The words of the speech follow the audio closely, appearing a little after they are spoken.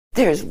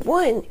There's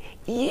one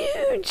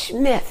huge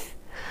myth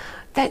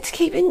that's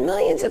keeping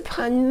millions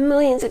upon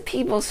millions of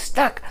people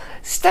stuck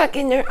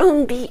in their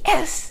own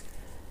BS.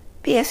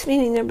 BS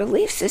meaning their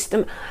belief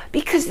system,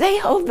 because they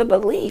hold the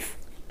belief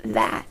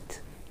that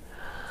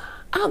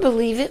I'll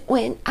believe it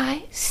when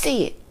I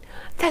see it.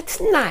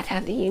 That's not how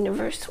the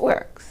universe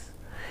works.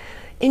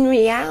 In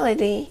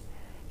reality,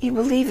 you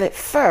believe it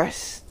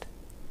first,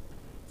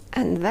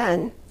 and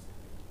then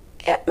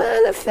it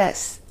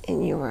manifests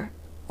in your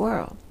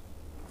world.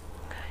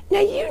 Now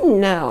you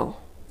know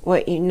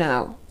what you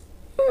know.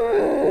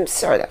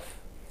 Sort of.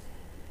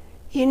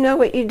 You know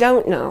what you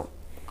don't know.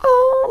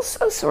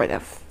 Also sort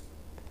of.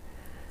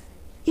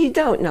 You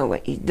don't know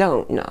what you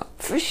don't know,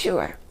 for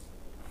sure.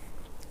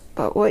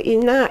 But what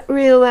you're not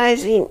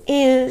realizing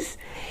is,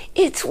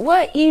 it's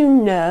what you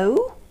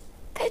know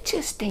that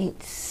just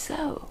ain't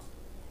so.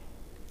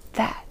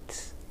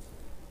 That's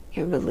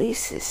your belief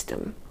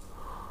system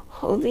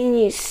holding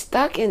you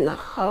stuck in the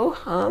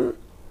ho-hum,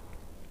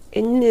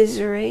 in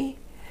misery,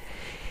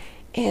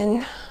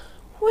 and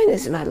when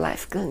is my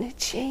life gonna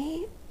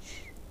change?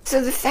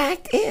 So the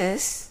fact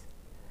is,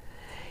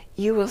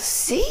 you will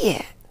see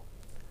it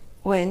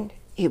when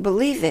you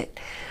believe it.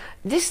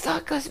 This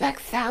thought goes back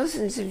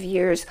thousands of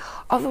years,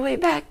 all the way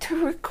back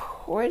to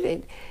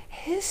recorded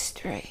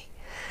history.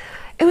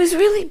 It was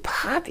really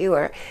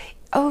popular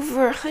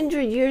over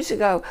 100 years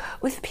ago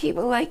with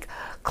people like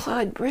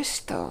Claude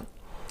Bristol,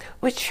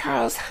 with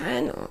Charles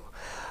Haanel,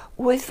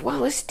 with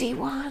Wallace D.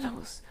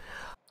 Wattles,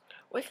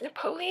 with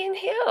Napoleon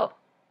Hill.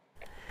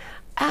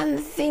 And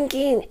the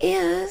thinking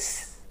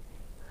is,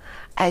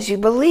 as you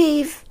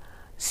believe,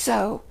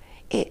 so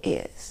it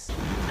is.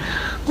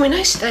 When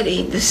I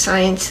studied the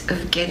science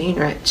of getting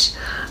rich,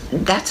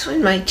 that's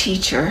when my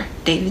teacher,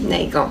 David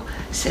Nagel,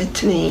 said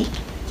to me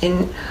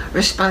in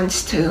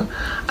response to,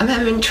 I'm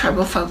having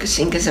trouble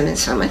focusing because I'm in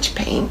so much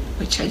pain,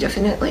 which I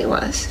definitely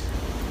was.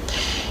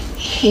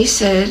 He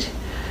said,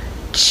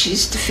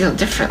 choose to feel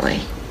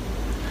differently.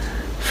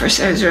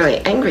 First, I was really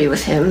angry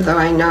with him, though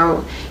I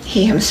know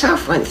he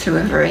himself went through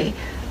a very,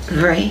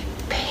 very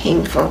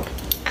painful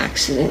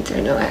accident. There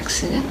are no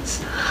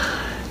accidents.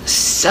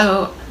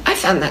 So I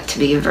found that to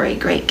be a very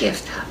great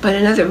gift. But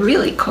another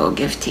really cool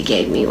gift he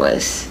gave me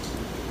was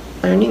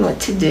learning what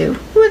to do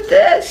with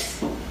this.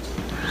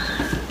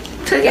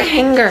 Took a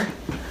hanger,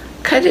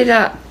 cut it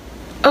up.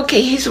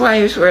 Okay, his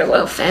wires were a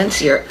little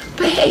fancier,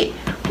 but hey,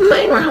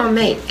 mine were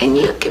homemade, and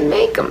you can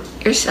make them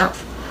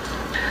yourself.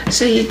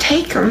 So you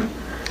take them,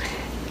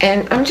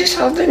 and I'm just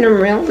holding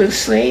them real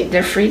loosely.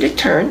 They're free to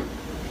turn.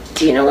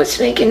 Do you know what's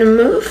making them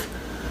move?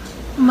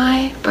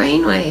 My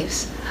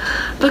brainwaves.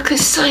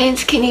 Because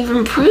science can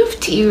even prove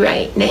to you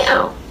right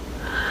now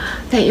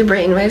that your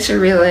brainwaves are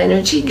real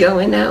energy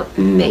going out,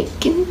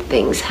 making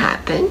things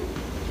happen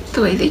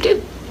the way they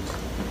do.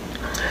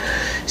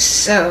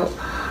 So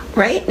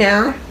right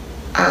now,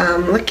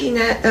 I'm looking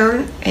at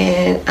them,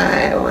 and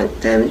I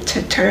want them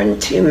to turn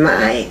to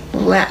my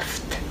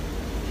left.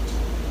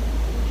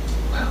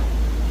 Well,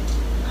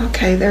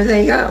 okay, there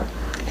they go.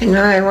 And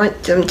now I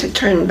want them to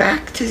turn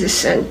back to the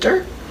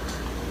center.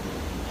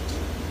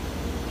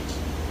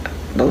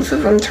 Both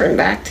of them turn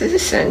back to the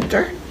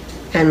center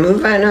and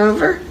move on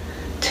over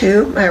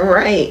to my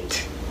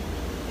right.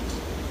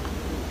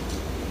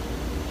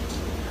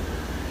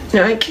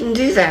 Now I can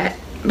do that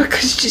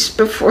because just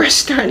before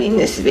starting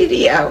this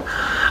video,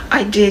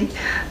 I did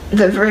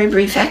the very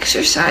brief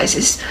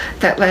exercises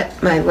that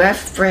let my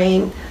left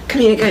brain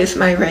communicate with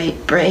my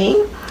right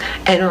brain,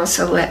 and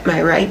also let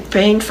my right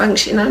brain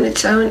function on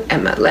its own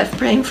and my left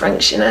brain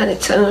function on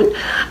its own.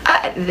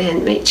 I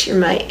then made sure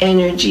my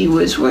energy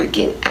was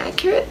working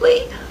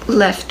accurately,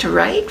 left to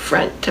right,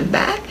 front to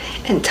back,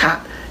 and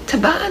top to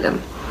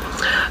bottom.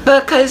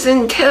 Because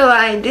until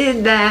I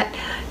did that,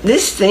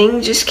 this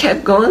thing just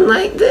kept going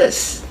like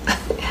this.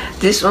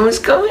 This one was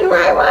going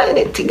where I wanted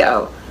it to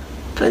go,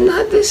 but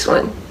not this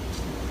one.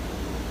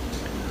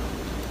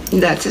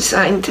 That's a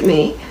sign to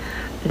me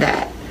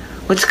that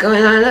what's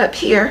going on up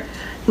here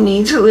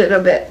needs a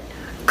little bit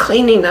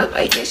cleaning up,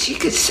 I guess you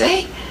could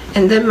say,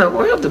 and then my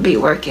world will be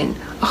working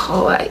a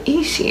whole lot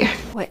easier.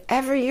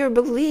 Whatever you're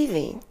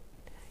believing,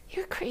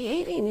 you're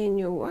creating in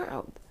your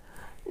world.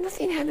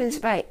 Nothing happens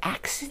by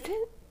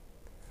accident.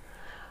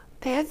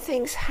 Bad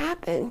things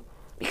happen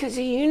because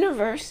the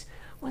universe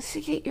wants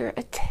to get your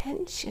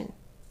attention.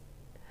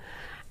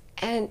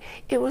 And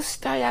it will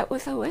start out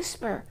with a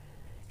whisper.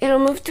 It'll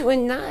move to a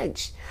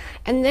nudge.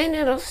 And then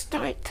it'll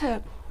start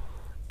to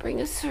bring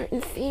a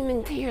certain theme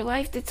into your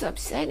life that's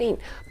upsetting,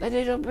 but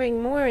it'll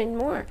bring more and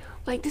more,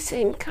 like the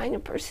same kind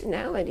of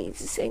personality, the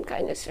same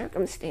kind of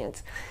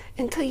circumstance,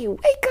 until you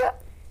wake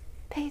up,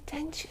 pay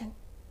attention.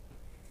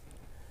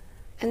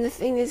 And the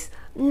thing is,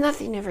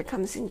 nothing ever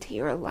comes into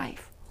your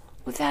life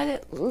without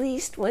at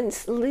least one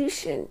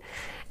solution.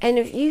 And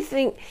if you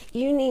think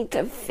you need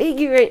to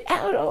figure it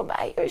out all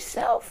by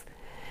yourself,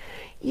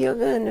 you're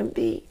gonna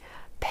be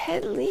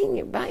pedaling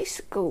your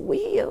bicycle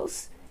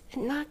wheels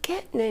and not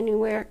getting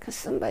anywhere because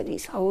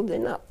somebody's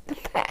holding up the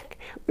back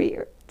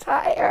rear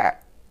tire.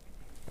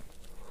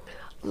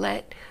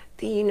 Let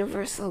the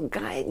universal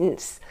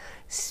guidance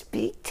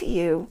speak to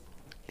you,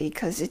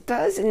 because it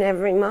does in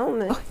every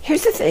moment. Oh,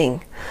 here's the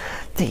thing.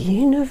 The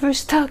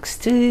universe talks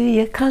to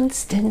you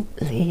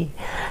constantly,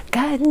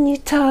 guiding you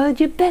toward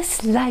your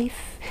best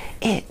life.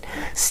 It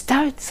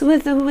starts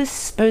with a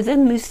whisper,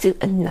 then moves to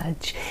a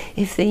nudge.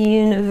 If the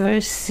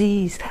universe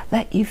sees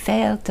that you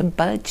fail to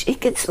budge, it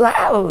gets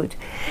loud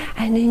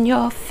and in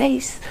your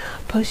face,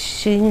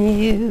 pushing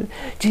you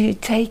to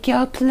take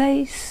your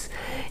place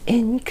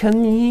in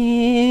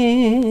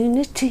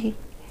community,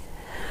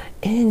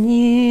 in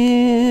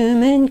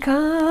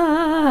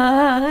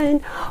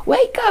humankind.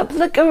 Wake up,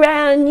 look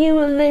around, you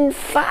will then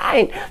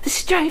find the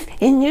strife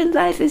in your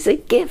life is a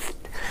gift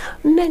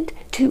meant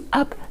to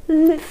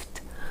uplift.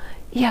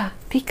 Yeah,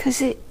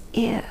 because it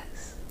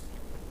is.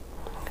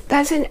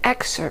 That's an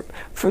excerpt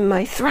from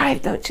my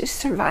Thrive, Don't Just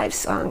Survive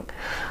song.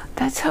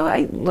 That's how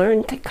I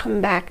learned to come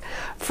back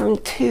from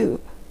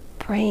 2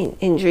 brain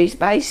injuries,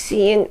 by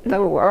seeing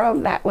the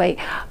world that way,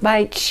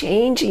 by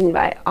changing,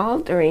 by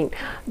altering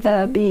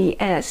the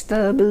BS,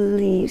 the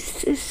belief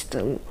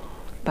system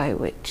by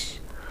which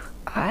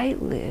I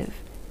live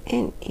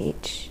in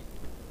each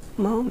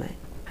moment.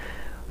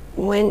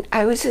 When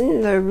I was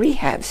in the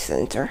rehab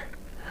center,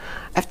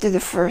 after the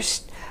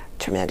first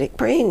traumatic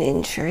brain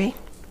injury,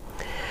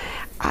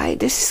 I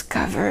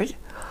discovered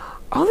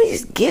all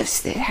these gifts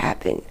that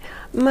happened.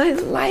 My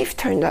life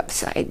turned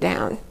upside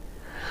down.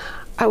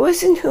 I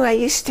wasn't who I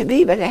used to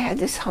be, but I had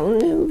this whole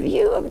new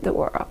view of the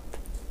world.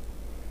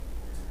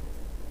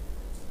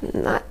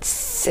 Not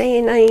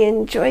saying I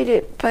enjoyed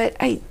it, but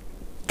I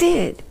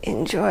did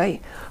enjoy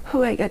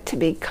who I got to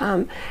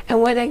become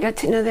and what I got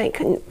to know that I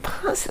couldn't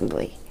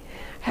possibly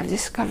have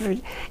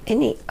discovered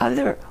any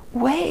other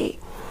way.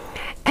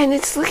 And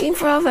it's looking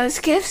for all those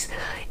gifts.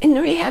 In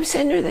the rehab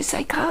center, the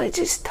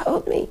psychologist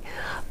told me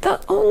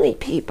the only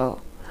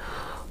people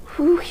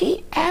who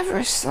he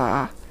ever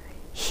saw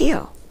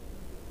heal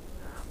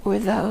were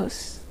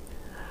those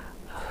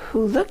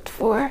who looked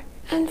for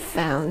and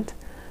found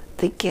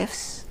the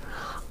gifts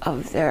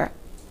of their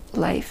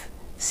life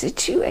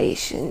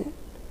situation,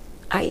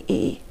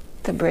 i.e.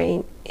 the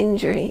brain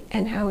injury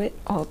and how it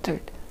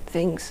altered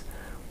things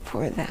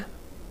for them.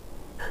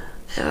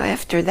 Now,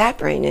 after that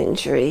brain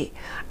injury,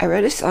 I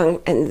wrote a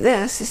song, and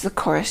this is the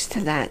chorus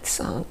to that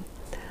song.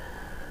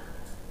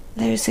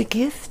 There's a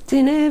gift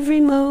in every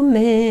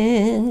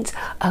moment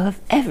of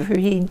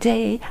every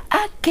day.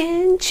 I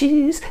can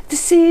choose to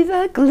see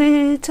the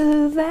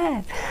glitter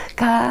that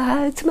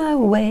guides my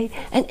way,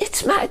 and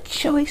it's my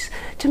choice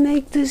to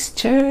make this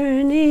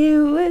journey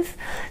with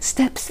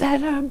steps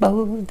that are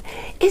bold.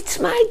 It's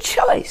my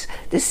choice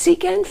to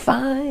seek and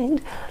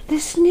find.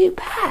 This new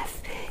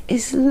path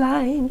is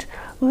lined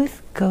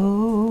with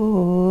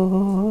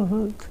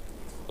gold,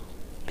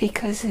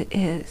 because it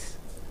is.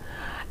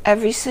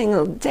 Every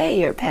single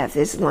day your path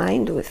is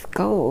lined with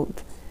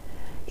gold.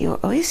 You'll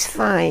always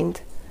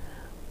find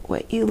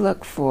what you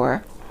look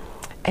for,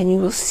 and you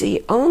will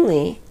see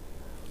only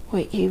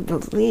what you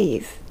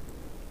believe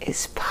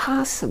is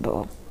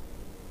possible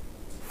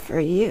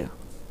for you.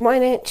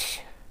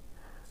 1-inch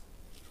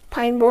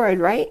pine board,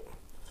 right?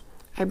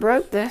 I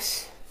broke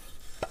this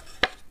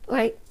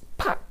like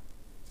pop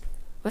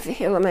with the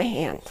heel of my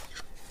hand.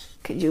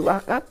 Could you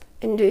walk up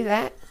and do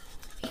that?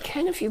 You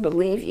can if you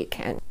believe you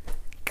can.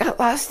 Got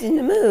lost in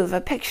the move. A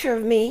picture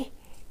of me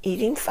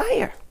eating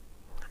fire.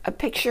 A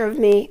picture of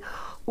me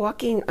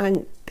walking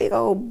on big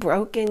old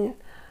broken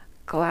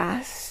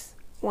glass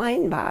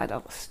wine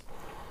bottles.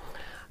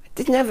 I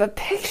didn't have a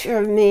picture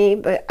of me,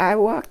 but I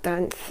walked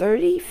on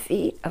 30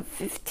 feet of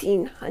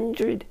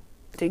 1,500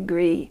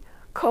 degree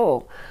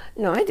coal.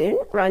 No, I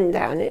didn't run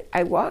down it.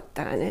 I walked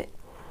on it.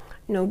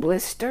 No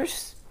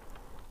blisters.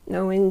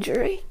 No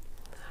injury,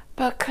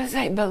 because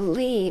I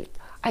believed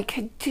I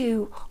could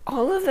do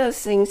all of those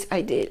things.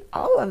 I did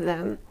all of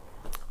them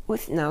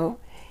with no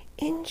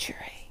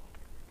injury.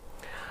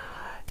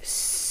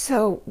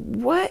 So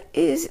what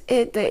is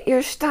it that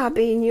you're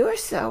stopping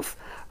yourself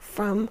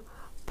from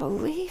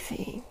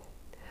believing?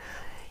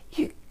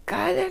 You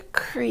gotta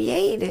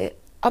create it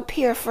up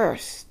here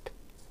first.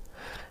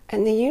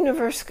 And the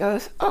universe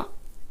goes, oh,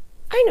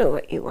 I know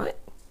what you want.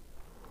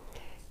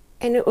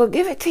 And it will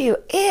give it to you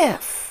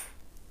if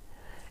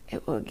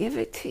it will give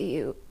it to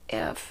you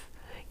if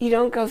you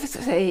don't go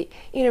say,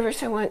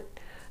 universe, I want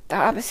the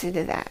opposite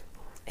of that.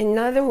 In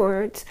other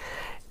words,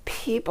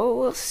 people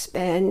will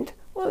spend,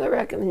 well, the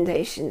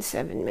recommendation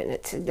 7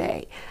 minutes a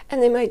day.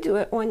 And they might do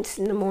it once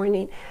in the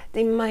morning.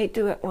 They might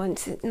do it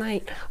once at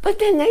night. But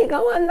then they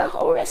go on the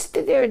whole rest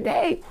of their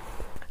day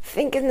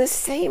thinking the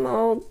same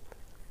old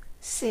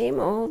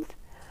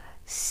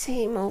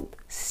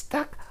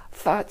stuck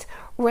thoughts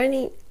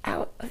running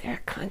out of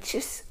their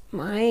conscious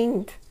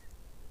mind.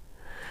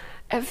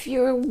 If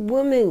you're a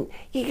woman,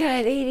 you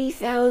got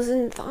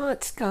 80,000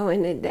 thoughts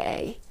going a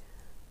day,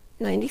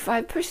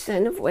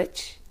 95% of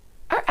which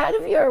are out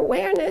of your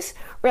awareness,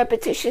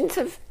 repetitions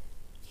of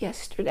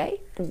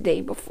yesterday, the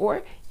day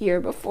before, year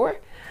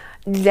before,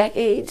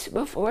 decades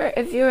before.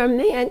 If you're a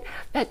man,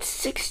 that's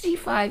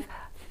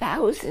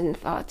 65,000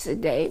 thoughts a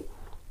day,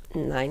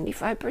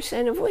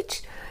 95% of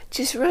which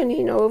just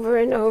running over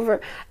and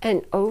over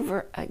and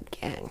over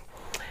again.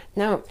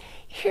 Now,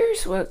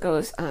 here's what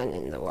goes on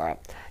in the world.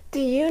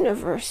 The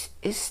universe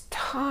is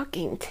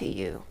talking to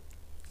you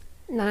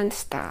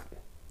nonstop.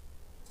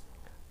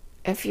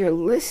 If you're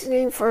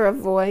listening for a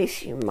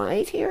voice, you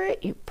might hear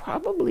it. You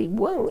probably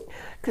won't,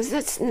 because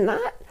that's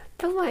not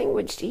the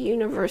language the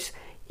universe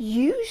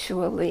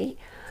usually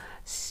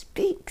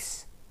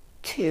speaks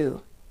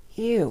to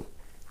you.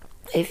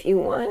 If you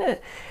want to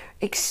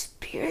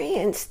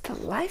experience the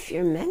life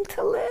you're meant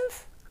to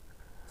live,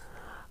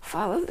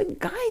 follow the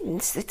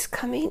guidance that's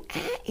coming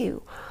at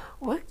you.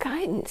 What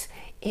guidance?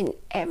 In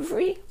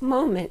every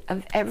moment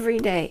of every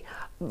day,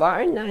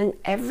 bar none,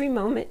 every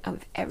moment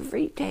of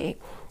every day,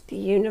 the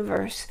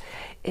universe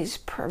is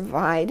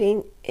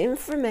providing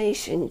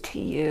information to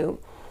you,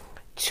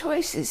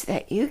 choices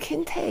that you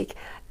can take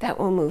that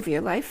will move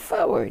your life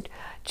forward,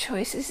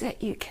 choices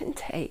that you can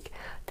take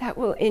that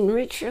will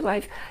enrich your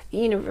life. The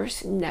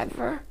universe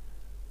never,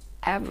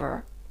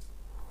 ever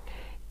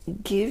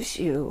gives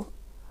you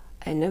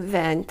an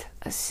event,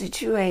 a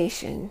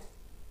situation,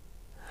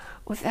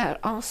 without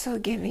also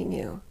giving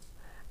you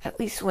at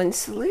least one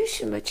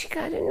solution, but you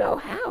got to know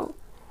how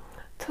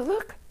to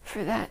look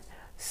for that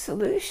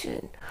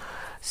solution.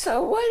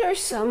 So what are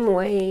some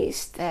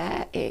ways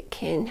that it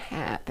can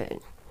happen?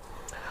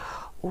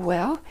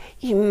 Well,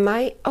 you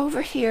might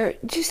overhear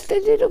just a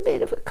little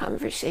bit of a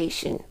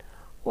conversation.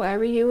 Why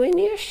were you in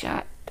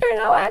earshot? There are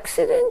no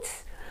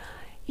accidents.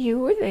 You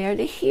were there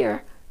to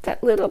hear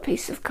that little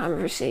piece of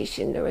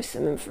conversation. There was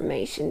some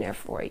information there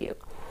for you.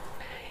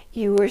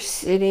 You were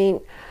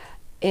sitting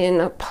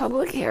in a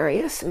public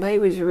area. Somebody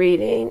was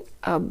reading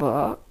a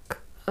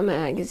book, a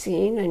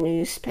magazine, a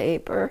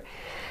newspaper,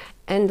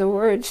 and the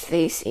words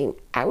facing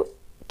out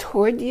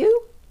toward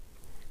you,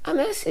 a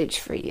message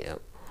for you.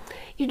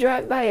 You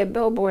drive by a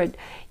billboard,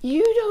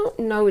 you don't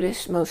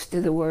notice most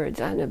of the words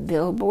on a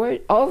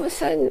billboard. All of a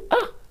sudden,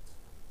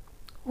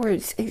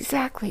 words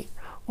exactly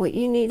what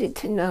you needed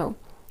to know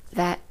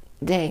that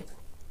day.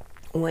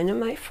 One of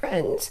my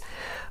friends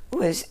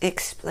was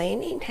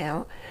explaining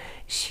how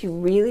she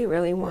really,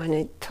 really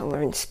wanted to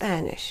learn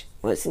Spanish.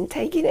 Wasn't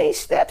taking any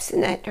steps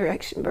in that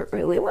direction, but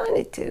really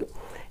wanted to.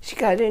 She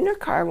got in her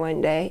car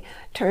one day,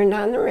 turned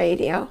on the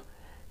radio.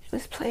 It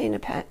was playing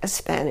a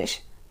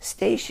Spanish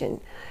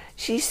station.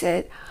 She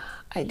said,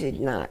 I did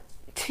not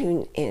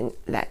tune in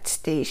that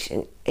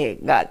station.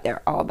 It got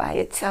there all by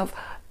itself.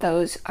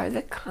 Those are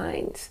the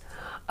kinds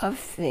of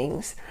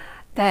things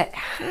that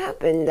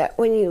happen, that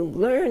when you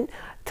learn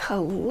to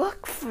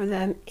look for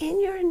them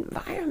in your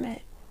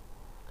environment,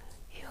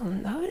 you'll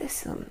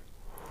notice them.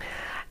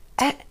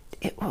 And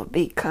it will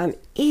become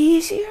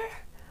easier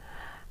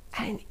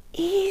and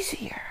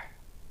easier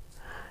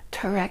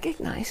to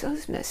recognize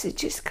those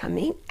messages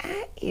coming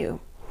at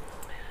you.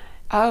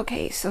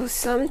 Okay, so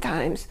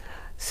sometimes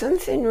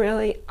something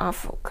really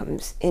awful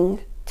comes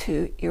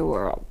into your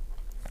world.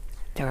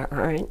 There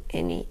aren't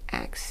any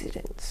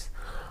accidents.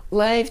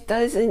 Life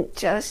doesn't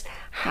just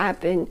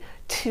happen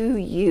to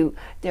you.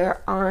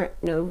 There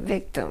aren't no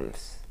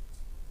victims.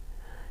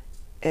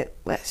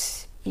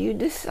 Unless you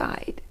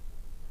decide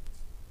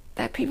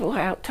that people are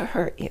out to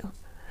hurt you.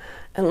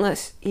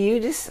 Unless you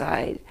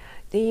decide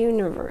the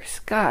universe,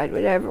 God,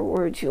 whatever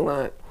words you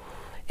want,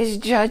 is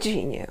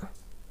judging you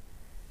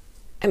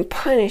and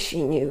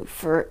punishing you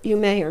for you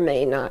may or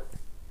may not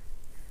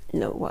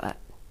know what.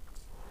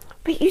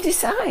 But you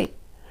decide.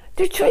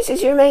 They're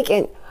choices you're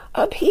making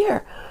up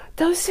here.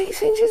 Those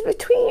 6 inches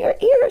between your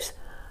ears,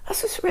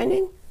 that's what's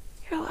running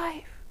your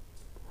life.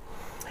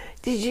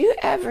 Did you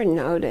ever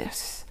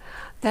notice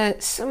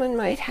that someone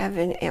might have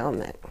an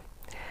ailment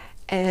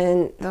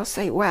and they'll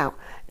say, wow,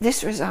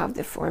 this resolved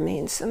it for me,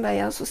 and somebody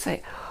else will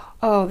say,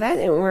 oh, that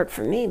didn't work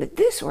for me, but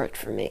this worked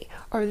for me,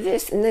 or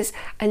this and this,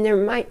 and there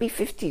might be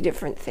 50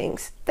 different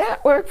things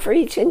that work for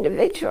each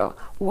individual.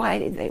 Why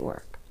did they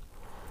work?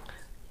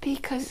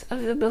 Because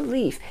of the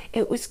belief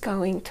it was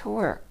going to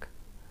work.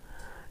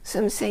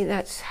 Some say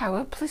that's how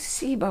a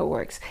placebo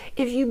works.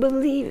 If you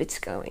believe it's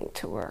going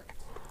to work,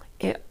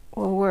 it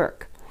will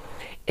work.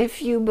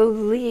 If you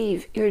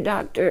believe your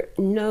doctor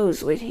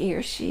knows what he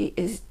or she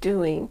is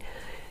doing,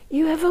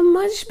 you have a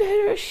much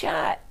better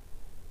shot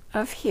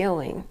of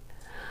healing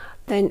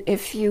than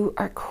if you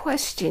are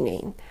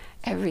questioning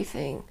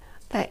everything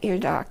that your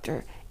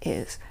doctor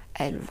is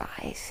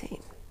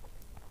advising.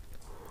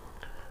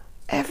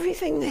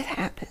 Everything that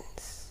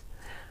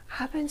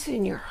happens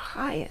in your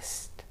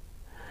highest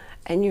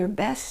and your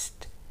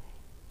best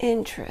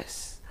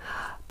interests.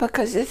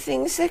 Because the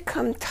things that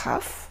come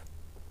tough,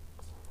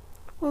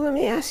 well, let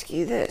me ask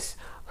you this.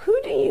 Who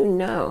do you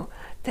know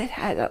that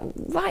had a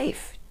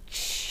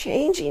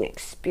life-changing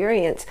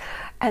experience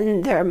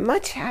and they're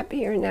much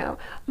happier now,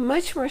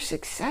 much more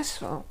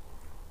successful,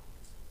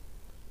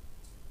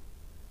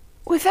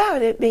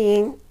 without it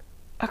being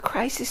a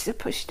crisis that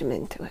pushed them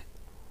into it?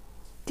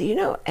 Do you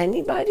know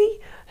anybody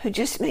who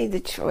just made the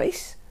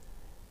choice?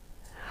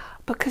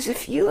 Because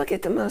if you look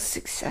at the most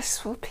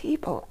successful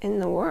people in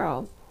the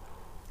world,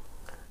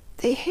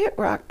 they hit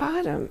rock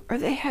bottom, or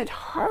they had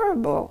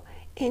horrible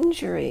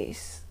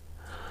injuries,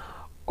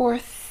 or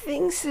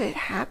things that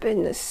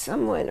happened to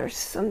someone or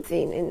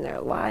something in their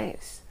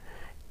lives,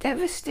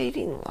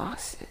 devastating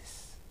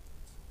losses.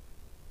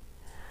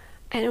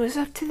 And it was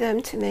up to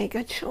them to make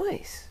a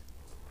choice.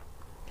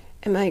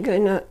 Am I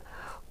going to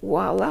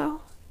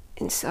wallow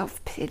in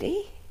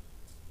self-pity?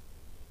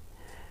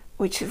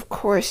 Which, of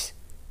course,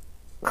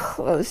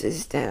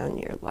 closes down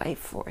your life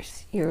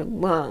force, your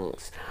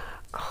lungs,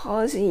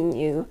 causing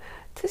you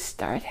to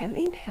start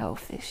having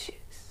health issues.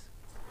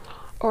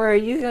 Or are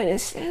you going to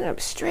stand up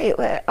straight,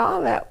 let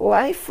all that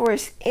life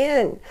force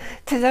in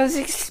to those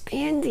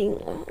expanding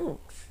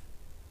lungs,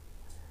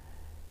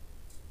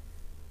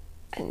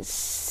 and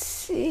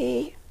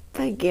see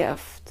the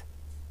gift?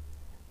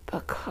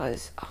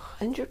 Because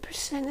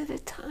 100% of the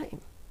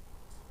time,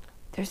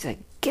 there's a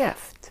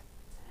gift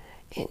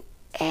in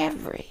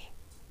every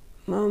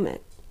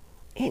moment,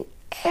 in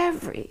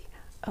every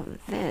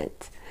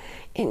event,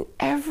 in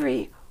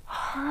every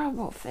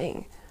horrible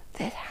thing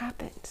that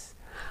happens.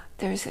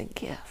 There's a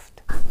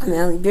gift.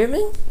 I'm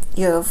Bierman.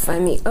 You'll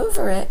find me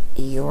over at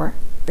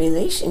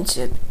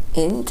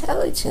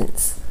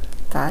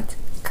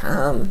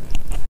yourrelationshipintelligence.com.